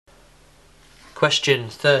Question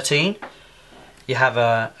 13. You have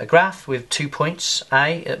a graph with 2 points,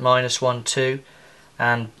 A at -1, 2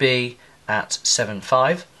 and B at 7,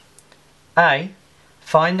 5. A,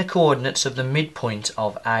 find the coordinates of the midpoint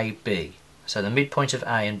of AB. So the midpoint of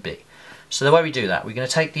A and B. So the way we do that, we're going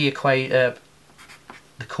to take the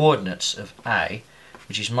coordinates of A,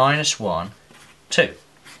 which is -1, 2.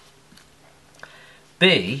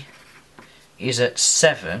 B is at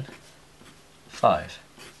 7, 5.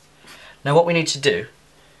 Now what we need to do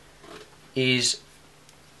is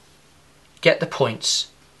get the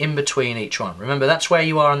points in between each one. Remember, that's where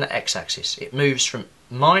you are on the x-axis. It moves from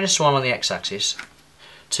 -1 on the x-axis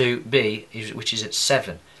to B, which is at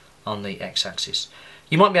 7 on the x-axis.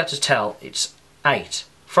 You might be able to tell it's 8.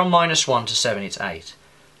 From -1 to 7 it's 8.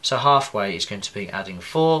 So halfway is going to be adding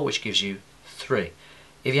 4, which gives you 3.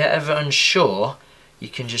 If you're ever unsure, you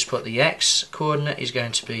can just put the x coordinate is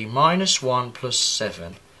going to be -1 plus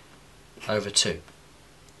 7 over 2.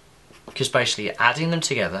 Because basically you're adding them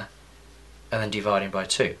together and then dividing by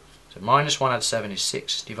 2. So -1 add 7 is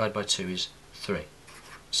 6, divided by 2 is 3.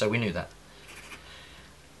 So we knew that.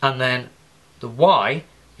 And then the y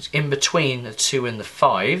is in between the 2 and the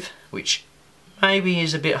 5, which maybe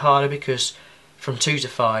is a bit harder because from 2 to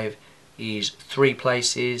 5 is 3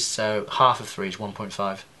 places, so half of 3 is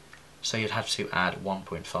 1.5. So you'd have to add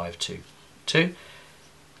 1.5 to 2,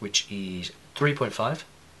 which is 3.5.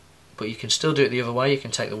 But you can still do it the other way. You can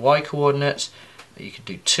take the y coordinates, you can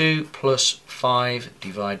do 2 plus 5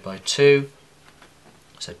 divided by 2.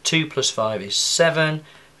 So 2 plus 5 is 7,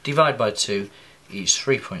 divided by 2 is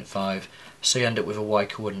 3.5. So you end up with a y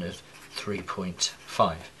coordinate of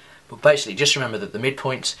 3.5. But basically just remember that the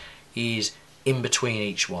midpoint is in between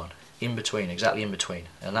each one. In between, exactly in between.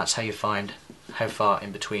 And that's how you find how far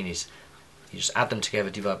in between is. You just add them together,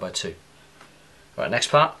 divide by 2. Right, next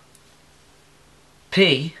part.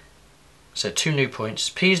 P, so 2 new points.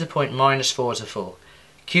 P is the point -4 to 4.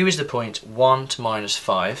 Q is the point 1 to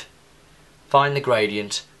 -5. Find the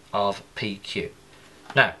gradient of PQ.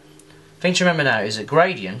 Now, the thing to remember now is that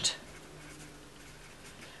gradient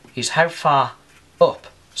is how far up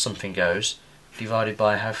something goes divided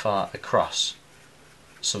by how far across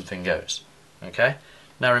something goes. Okay?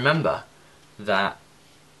 Now remember that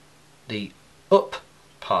the up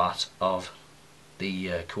part of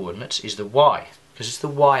the coordinates is the y, because it's the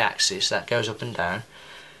y-axis that goes up and down.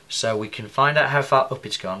 So we can find out how far up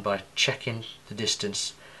it's gone by checking the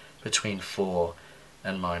distance between 4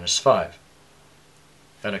 and -5.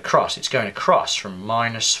 And across, it's going across from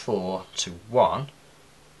 -4 to 1.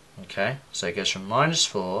 Okay, so it goes from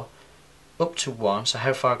 -4 up to 1. So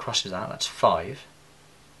how far across is that? That's 5.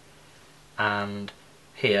 And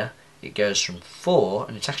here it goes from 4,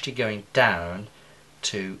 and it's actually going down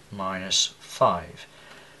to -5.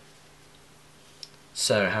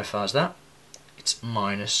 So how far is that? It's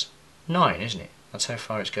 -9, isn't it? That's how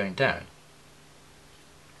far it's going down.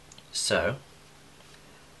 So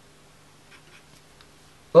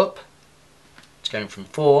up, it's going from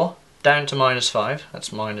 4 down to -5.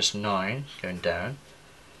 That's -9 going down.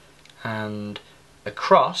 And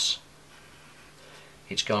across,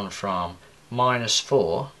 it's gone from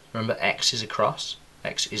 -4. Remember, x is across.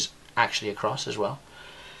 X is actually across as well.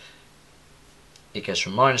 It goes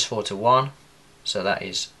from -4 to 1, so that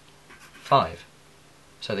is 5.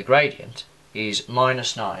 So the gradient is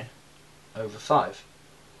 -9 over 5,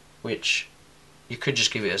 which you could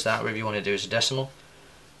just give it as that, or if you want to do it as a decimal,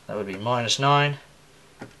 that would be -9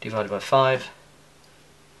 divided by 5,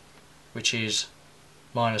 which is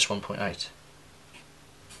 -1.8.